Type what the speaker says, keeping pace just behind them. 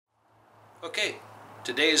Okay,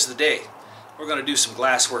 today is the day. We're going to do some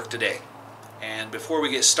glass work today. And before we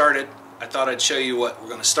get started, I thought I'd show you what we're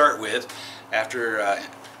going to start with after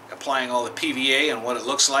applying all the PVA and what it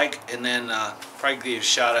looks like, and then probably give you a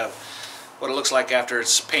shot of what it looks like after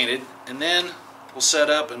it's painted. And then we'll set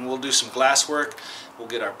up and we'll do some glass work. We'll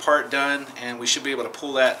get our part done, and we should be able to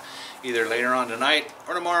pull that either later on tonight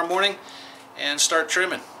or tomorrow morning and start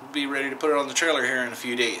trimming. We'll be ready to put it on the trailer here in a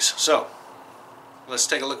few days. So let's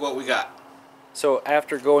take a look at what we got. So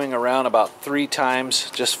after going around about 3 times,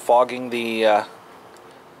 just fogging the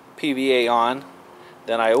PVA on,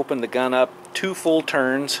 then I opened the gun up 2 full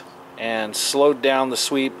turns and slowed down the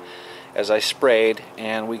sweep as I sprayed,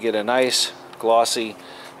 and we get a nice glossy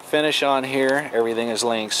finish on here. Everything is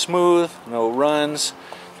laying smooth, no runs,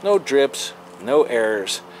 no drips, no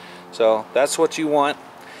errors. So that's what you want,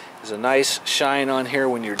 is a nice shine on here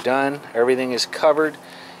when you're done. Everything is covered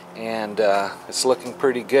and it's looking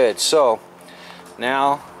pretty good. So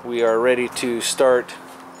now we are ready to start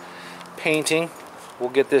painting. We'll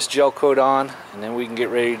get this gel coat on and then we can get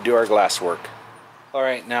ready to do our glass work.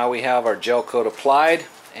 Alright, now we have our gel coat applied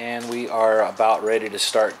and we are about ready to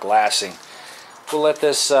start glassing. We'll let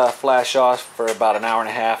this flash off for about an hour and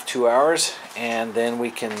a half, 2 hours, and then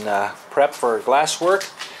we can prep for glass work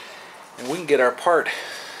and we can get our part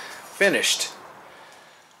finished.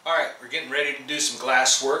 Alright, we're getting ready to do some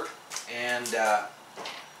glass work, and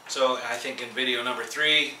so I think in video number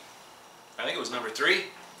 3, I think it was number 3,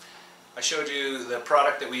 I showed you the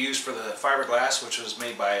product that we used for the fiberglass, which was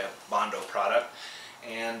made by a Bondo product,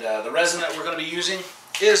 and the resin that we're going to be using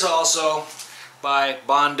is also by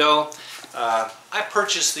Bondo. I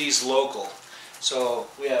purchased these local, so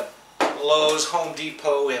we have Lowe's, Home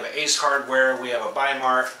Depot, we have Ace Hardware, we have a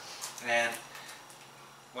Bi-Mart, and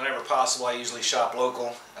whenever possible I usually shop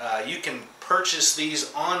local. You can purchase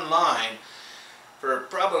these online for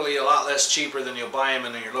probably a lot less cheaper than you'll buy them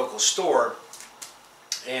in your local store,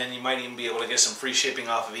 and you might even be able to get some free shipping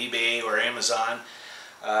off of eBay or Amazon,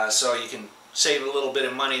 so you can save a little bit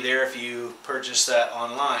of money there if you purchase that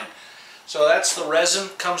online. So that's the resin,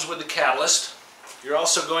 comes with the catalyst. You're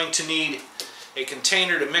also going to need a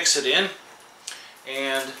container to mix it in,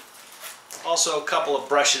 and also a couple of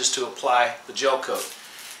brushes to apply the gel coat.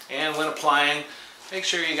 And when applying, make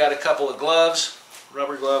sure you got a couple of gloves,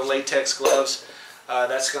 rubber glove, latex gloves.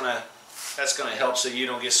 That's gonna help so you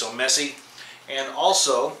don't get so messy. And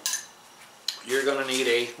also, you're gonna need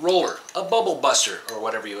a roller, a bubble buster, or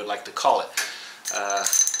whatever you would like to call it.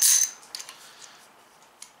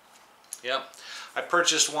 Yep, I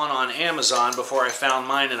purchased one on Amazon before I found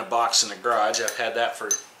mine in a box in the garage. I've had that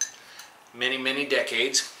for many, many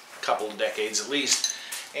decades, a couple of decades at least.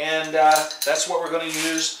 And that's what we're going to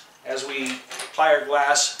use as we apply our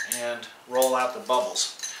glass and roll out the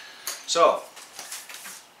bubbles. So,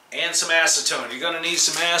 and some acetone. You're going to need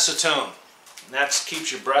some acetone. And that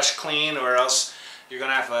keeps your brush clean, or else you're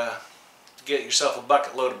going to have to get yourself a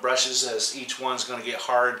bucket load of brushes, as each one's going to get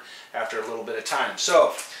hard after a little bit of time.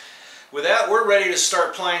 So, with that, we're ready to start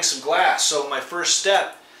applying some glass. So my first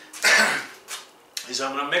step is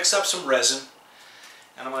I'm going to mix up some resin,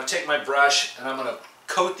 and I'm going to take my brush and I'm going to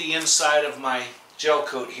coat the inside of my gel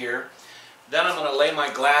coat here. Then I'm going to lay my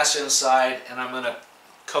glass inside and I'm going to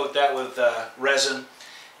coat that with resin,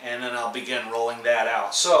 and then I'll begin rolling that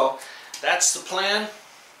out. So that's the plan,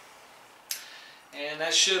 and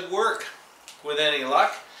that should work with any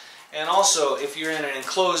luck. And also, if you're in an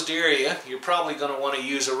enclosed area, you're probably going to want to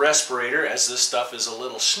use a respirator, as this stuff is a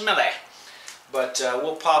little smelly. But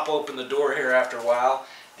we'll pop open the door here after a while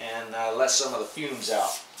and let some of the fumes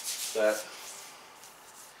out. But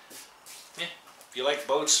yeah, if you like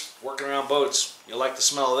boats, working around boats, you'll like the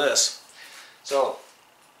smell of this. So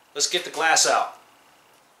let's get the glass out.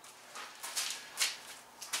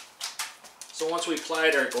 So once we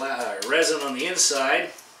applied our resin on the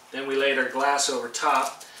inside, then we laid our glass over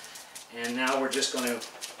top. And now we're just going to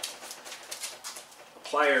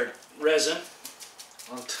apply our resin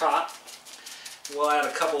on top. We'll add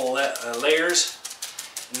a couple of layers,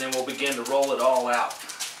 and then we'll begin to roll it all out.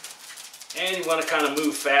 And you want to kind of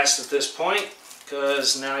move fast at this point,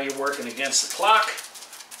 because now you're working against the clock.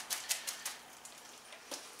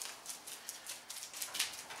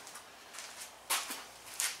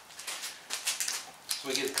 So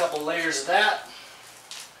we get a couple layers of that.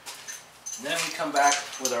 And then we come back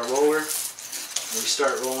with our roller and we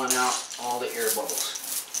start rolling out all the air bubbles.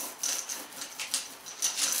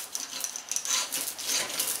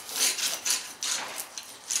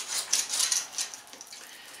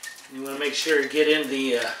 You want to make sure you get in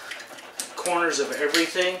the corners of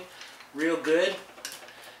everything real good,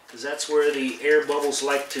 because that's where the air bubbles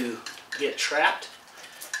like to get trapped.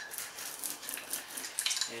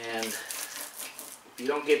 you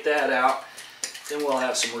don't get that out, then we'll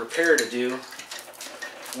have some repair to do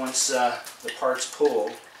once the part's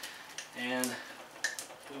pulled, and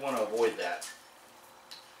we want to avoid that.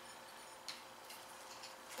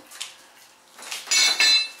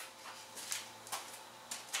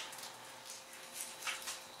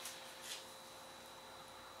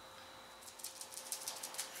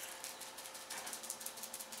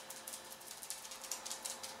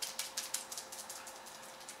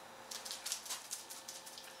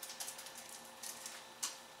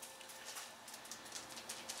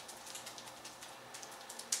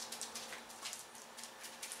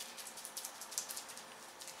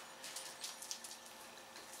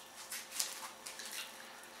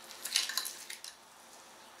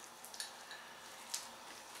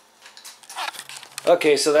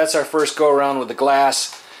 Okay, so that's our first go around with the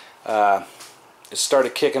glass. It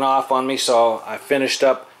started kicking off on me, so I finished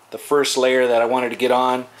up the first layer that I wanted to get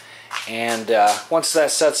on, and once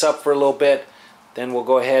that sets up for a little bit, then we'll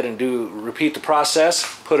go ahead and repeat the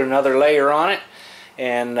process, put another layer on it,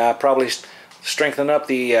 and probably strengthen up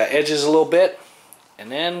the edges a little bit, and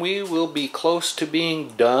then we will be close to being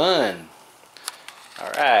done.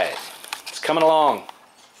 Alright, it's coming along.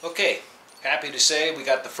 Okay, happy to say we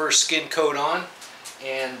got the first skin coat on,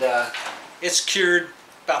 and it's cured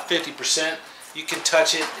about 50%. You can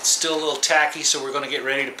touch it, it's still a little tacky, so we're going to get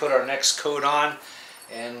ready to put our next coat on,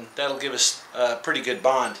 and that'll give us a pretty good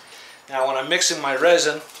bond. Now when I'm mixing my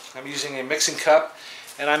resin, I'm using a mixing cup,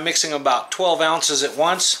 and I'm mixing about 12 ounces at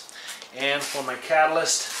once. And for my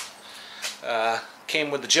catalyst, came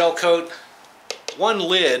with the gel coat. One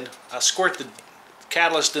lid, I'll squirt the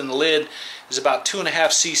catalyst in the lid, is about 2.5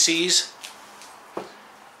 cc's,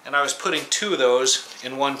 and I was putting 2 of those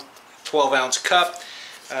in one 12-ounce cup,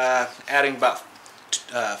 adding about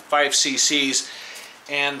 5 cc's,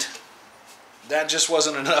 and that just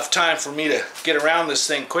wasn't enough time for me to get around this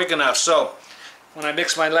thing quick enough. So when I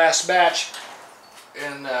mixed my last batch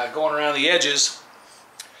and going around the edges,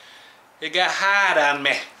 it got hot on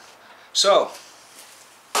me. So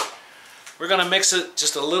we're going to mix it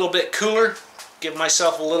just a little bit cooler, give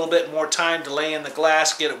myself a little bit more time to lay in the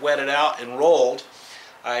glass, get it wetted out and rolled.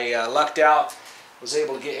 I lucked out, was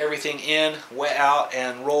able to get everything in, wet out,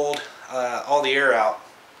 and rolled all the air out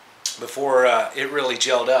before it really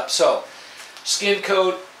gelled up. So skin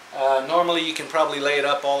coat, normally you can probably lay it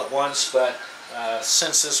up all at once, but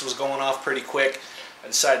since this was going off pretty quick, I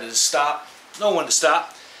decided to stop, know when to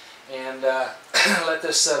stop, and let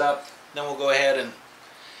this set up. Then we'll go ahead and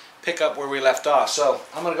pick up where we left off. So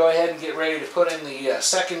I'm going to go ahead and get ready to put in the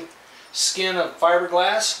second skin of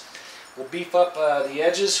fiberglass. We'll beef up the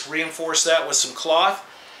edges, reinforce that with some cloth,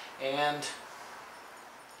 and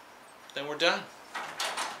then we're done.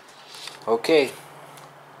 Okay,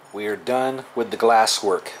 we are done with the glass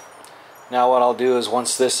work. Now what I'll do is,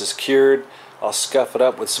 once this is cured, I'll scuff it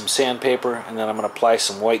up with some sandpaper, and then I'm going to apply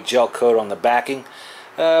some white gel coat on the backing.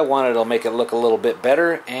 One, it'll make it look a little bit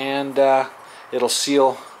better, and it'll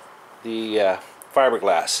seal the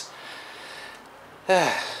fiberglass.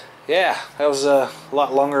 Yeah, that was a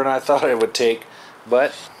lot longer than I thought it would take,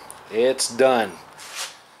 but it's done.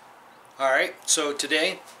 Alright, so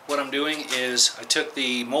today what I'm doing is I took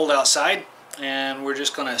the mold outside, and we're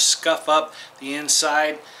just going to scuff up the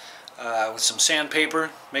inside with some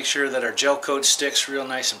sandpaper, make sure that our gel coat sticks real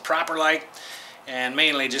nice and proper like, and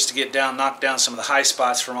mainly just to knock down some of the high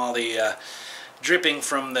spots from all the dripping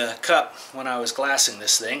from the cup when I was glassing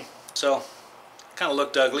this thing. So kind of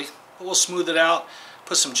looked ugly, but we'll smooth it out,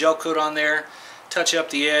 put some gel coat on there, touch up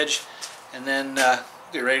the edge, and then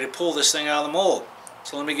get ready to pull this thing out of the mold.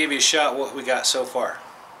 So let me give you a shot of what we got so far.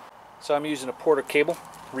 So I'm using a Porter cable,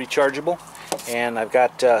 rechargeable, and I've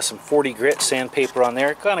got some 40 grit sandpaper on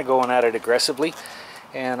there, kind of going at it aggressively,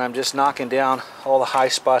 and I'm just knocking down all the high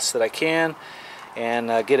spots that I can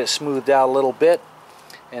and get it smoothed out a little bit,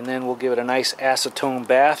 and then we'll give it a nice acetone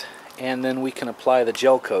bath, and then we can apply the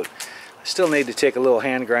gel coat. I still need to take a little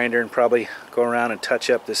hand grinder and probably go around and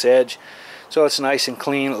touch up this edge so it's nice and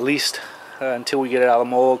clean, at least until we get it out of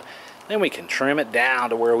the mold. Then we can trim it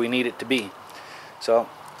down to where we need it to be. So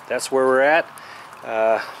that's where we're at.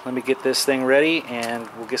 Let me get this thing ready and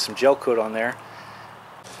we'll get some gel coat on there.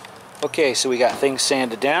 Okay, so we got things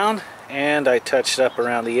sanded down, and I touched up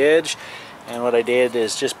around the edge, and what I did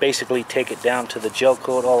is just basically take it down to the gel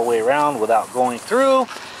coat all the way around without going through.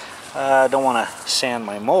 I don't want to sand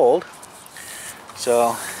my mold,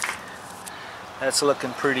 so that's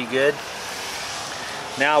looking pretty good.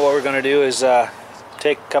 Now what we're going to do is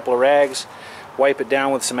take a couple of rags, wipe it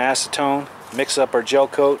down with some acetone, mix up our gel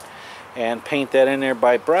coat, and paint that in there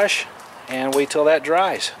by brush, and wait till that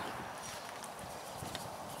dries.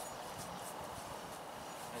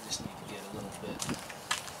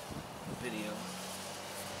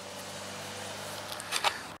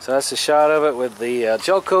 So that's a shot of it with the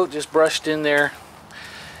gel coat just brushed in there,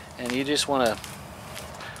 and you just want to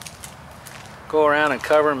go around and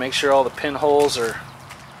cover and make sure all the pinholes are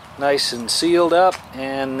nice and sealed up.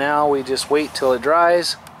 And now we just wait till it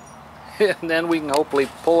dries and then we can hopefully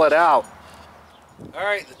pull it out.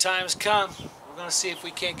 Alright, the time's come. We're going to see if we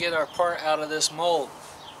can't get our part out of this mold.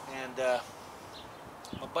 And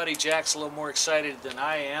my buddy Jack's a little more excited than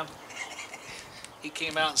I am. He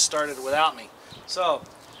came out and started without me. So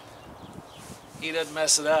he doesn't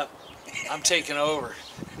mess it up, I'm taking over.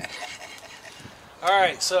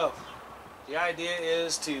 Alright, so the idea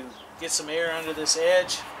is to get some air under this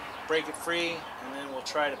edge, break it free, and then we'll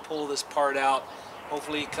try to pull this part out.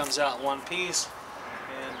 Hopefully it comes out in one piece,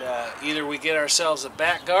 and either we get ourselves a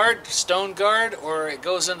back guard, stone guard, or it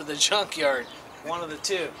goes into the junkyard. One of the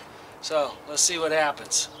two. So let's see what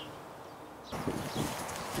happens.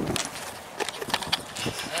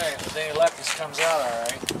 Alright, with any luck this comes out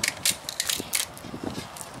alright.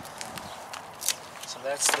 So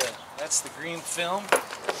that's the green film,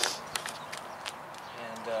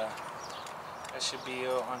 and that should be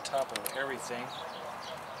on top of everything.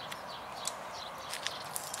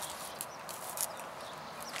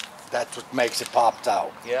 That's what makes it popped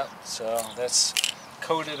out. Yep, so that's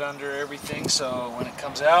coated under everything, so when it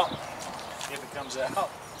comes out, if it comes out,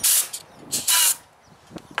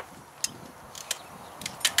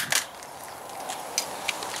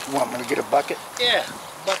 You want me to get a bucket? yeah,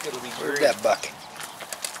 bucket will be Where's great. that bucket?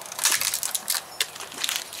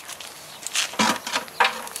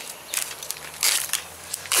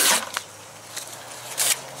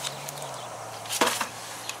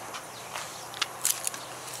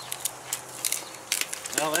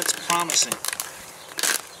 Well, that's promising.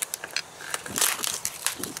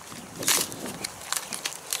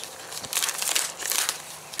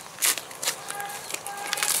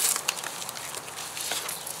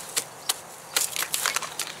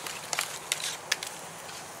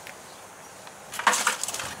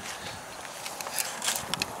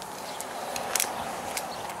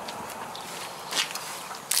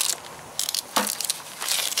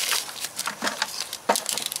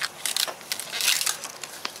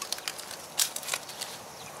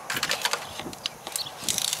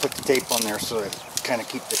 Put the tape on there so it kind of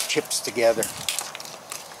keep the chips together.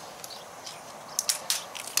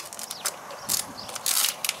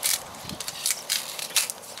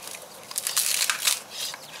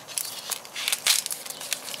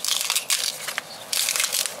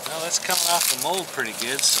 Well, that's coming off the mold pretty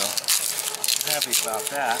good, so I'm happy about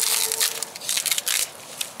that.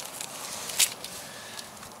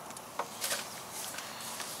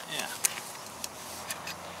 Yeah.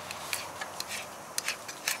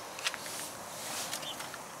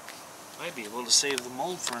 Might be able to save the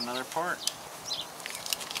mold for another part.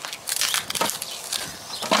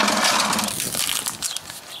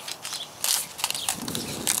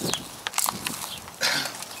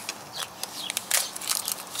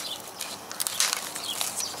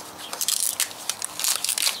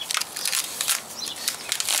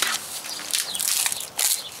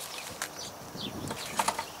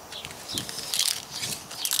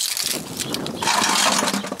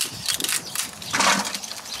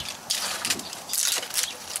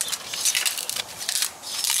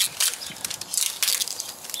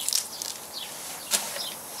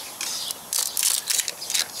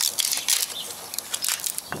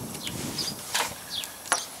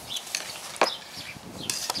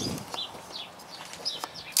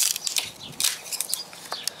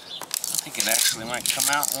 I think it actually might come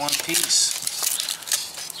out in one piece.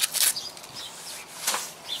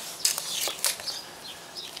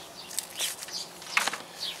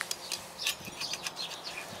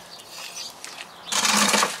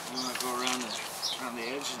 You want to go around the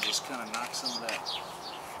edge and just kind of knock some of that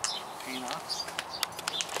paint off.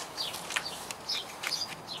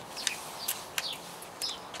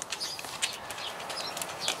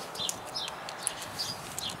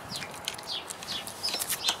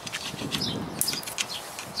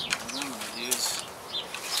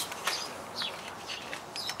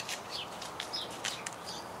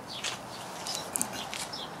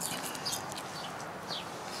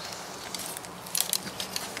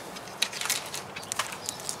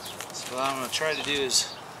 So what I'm going to try to do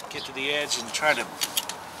is get to the edge and try to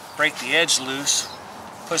break the edge loose,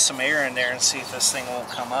 put some air in there and see if this thing won't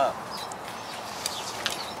come up.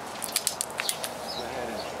 Go ahead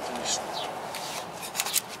and finish.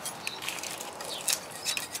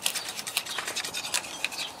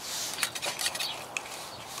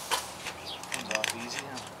 Comes off easy,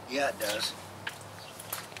 huh? Yeah, it does.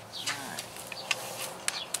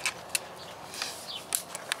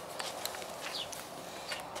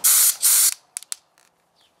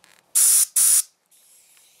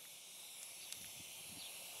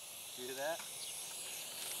 See that?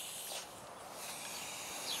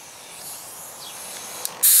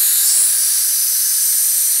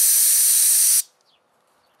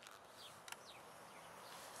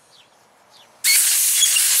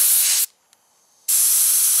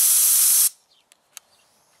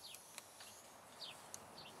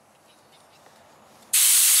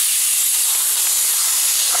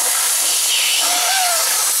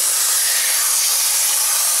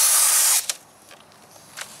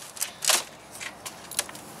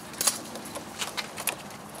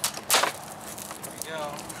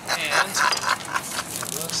 And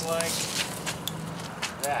it looks like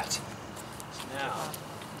that. Now,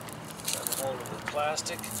 grab a hold of the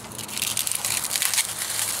plastic.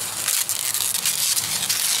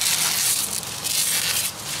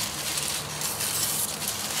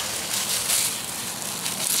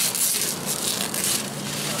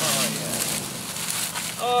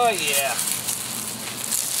 Oh yeah.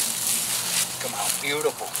 Come out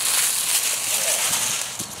beautiful.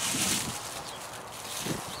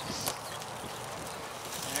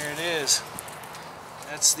 There it is.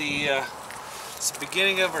 That's the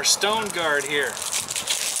beginning of our stone guard here.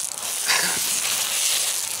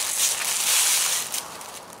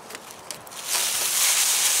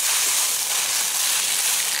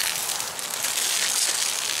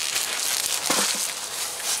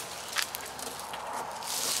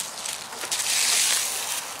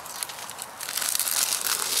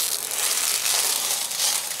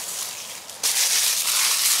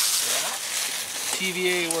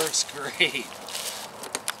 PVA works great.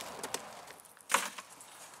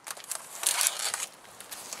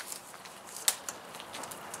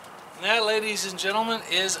 And that, ladies and gentlemen,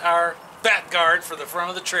 is our back guard for the front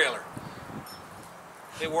of the trailer.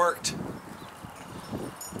 It worked.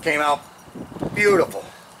 Came out beautiful.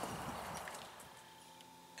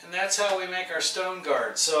 And that's how we make our stone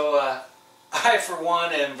guard. So I, for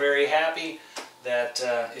one, am very happy that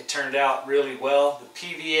it turned out really well. The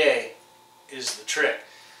PVA is the trick.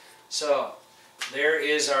 So there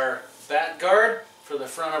is our back guard for the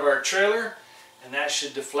front of our trailer, and that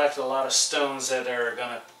should deflect a lot of stones that are going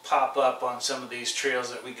to pop up on some of these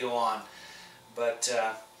trails that we go on. But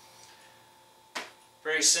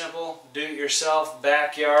very simple, do-it-yourself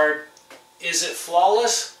backyard. Is it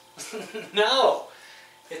flawless? No,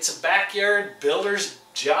 it's a backyard builder's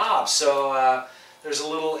job. So there's a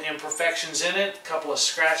little imperfections in it, a couple of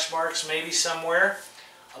scratch marks maybe somewhere.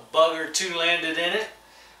 A bug or two landed in it,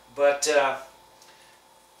 but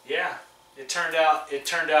yeah, it turned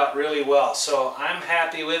out really well. So I'm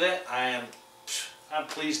happy with it. I'm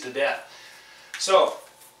pleased to death. So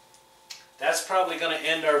that's probably going to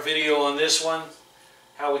end our video on this one.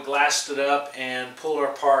 How we glassed it up and pulled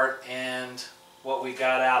it apart and what we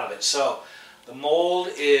got out of it. So the mold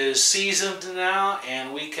is seasoned now,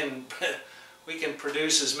 and we can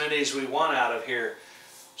produce as many as we want out of here.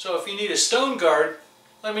 So if you need a stone guard,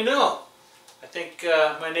 let me know. I think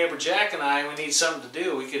my neighbor Jack and I, we need something to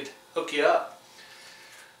do. We could hook you up.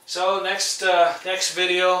 So next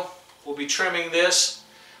video, we'll be trimming this.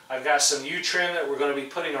 I've got some U-trim that we're going to be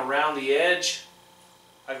putting around the edge.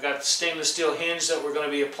 I've got the stainless steel hinge that we're going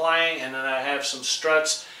to be applying, and then I have some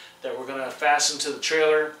struts that we're going to fasten to the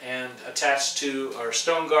trailer and attach to our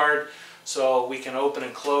stone guard so we can open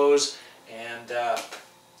and close. And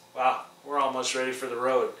wow, we're almost ready for the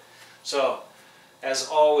road. So as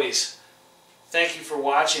always, thank you for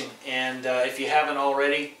watching, and if you haven't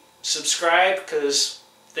already, subscribe, because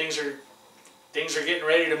things are getting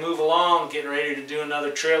ready to move along, getting ready to do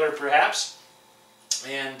another trailer perhaps.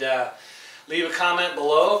 And leave a comment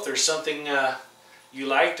below if there's something you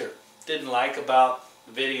liked or didn't like about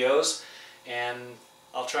the videos, and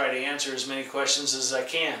I'll try to answer as many questions as I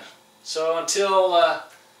can. So until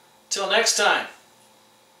next time,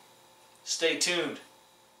 stay tuned.